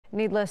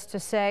Needless to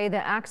say,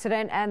 the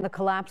accident and the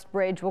collapsed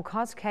bridge will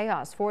cause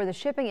chaos for the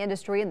shipping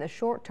industry in the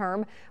short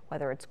term,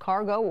 whether it's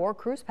cargo or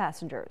cruise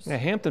passengers. Now,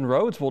 Hampton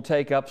Roads will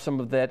take up some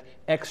of that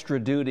extra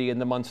duty in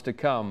the months to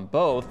come.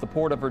 Both the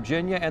Port of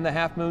Virginia and the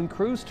Half Moon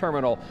Cruise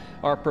Terminal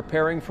are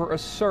preparing for a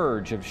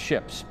surge of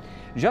ships.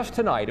 Just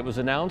tonight, it was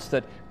announced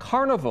that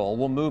Carnival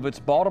will move its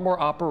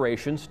Baltimore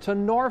operations to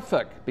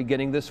Norfolk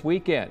beginning this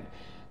weekend.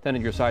 Then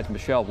at your side's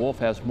Michelle Wolf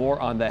has more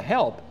on the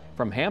help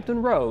from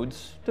Hampton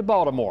Roads to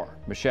Baltimore.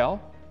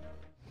 Michelle?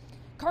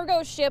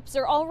 Cargo ships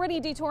are already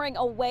detouring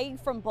away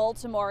from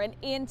Baltimore and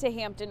into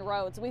Hampton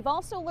Roads. We've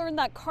also learned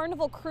that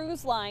Carnival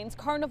Cruise Line's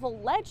Carnival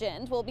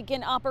Legend will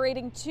begin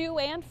operating to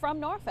and from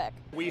Norfolk.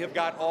 We have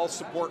got all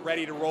support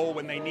ready to roll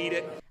when they need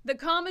it. The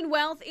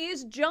Commonwealth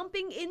is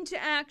jumping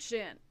into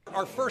action.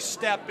 Our first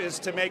step is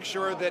to make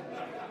sure that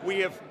we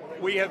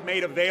have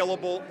made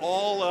available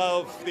all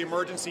of the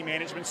emergency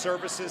management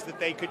services that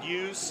they could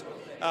use.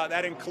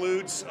 That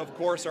includes, of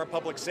course, our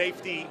public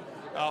safety,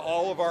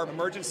 all of our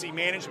emergency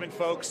management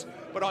folks,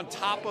 but on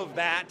top of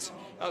that,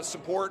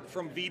 support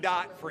from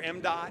VDOT for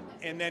MDOT,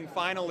 and then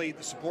finally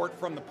the support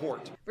from the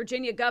port.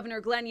 Virginia Governor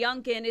Glenn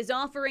Youngkin is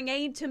offering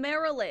aid to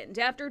Maryland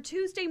after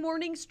Tuesday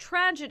morning's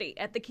tragedy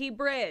at the Key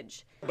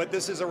Bridge. But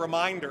this is a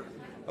reminder,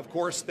 of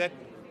course, that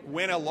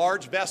when a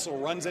large vessel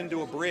runs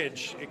into a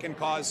bridge, it can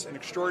cause an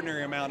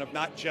extraordinary amount of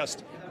not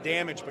just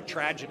damage, but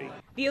tragedy.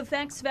 The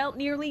effects felt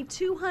nearly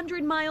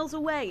 200 miles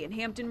away in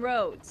Hampton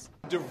Roads.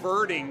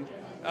 Diverting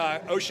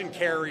ocean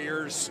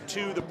carriers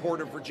to the Port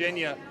of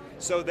Virginia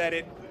so that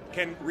it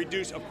can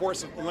reduce, of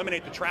course,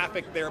 eliminate the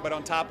traffic there, but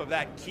on top of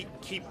that,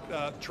 keep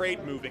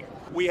trade moving.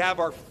 We have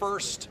our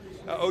first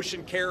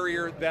ocean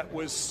carrier that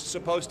was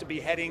supposed to be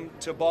heading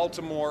to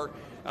Baltimore,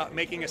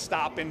 making a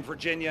stop in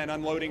Virginia and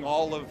unloading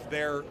all of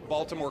their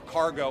Baltimore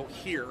cargo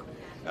here.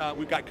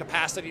 We've got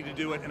capacity to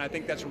do it, and I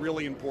think that's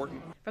really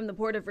important. From the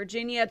Port of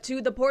Virginia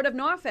to the Port of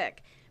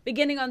Norfolk.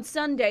 Beginning on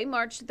Sunday,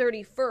 March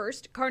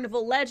 31st,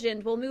 Carnival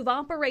Legend will move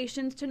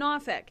operations to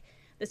Norfolk.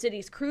 The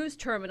city's cruise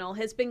terminal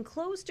has been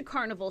closed to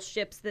Carnival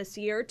ships this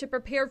year to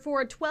prepare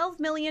for a $12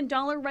 million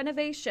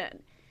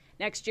renovation.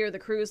 Next year, the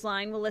cruise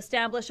line will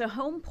establish a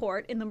home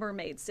port in the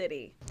Mermaid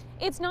City.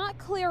 It's not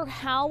clear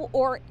how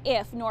or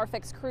if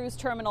Norfolk's cruise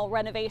terminal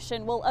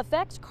renovation will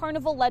affect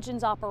Carnival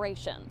Legend's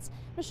operations.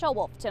 Michelle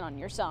Wolf, 10 on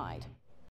your side.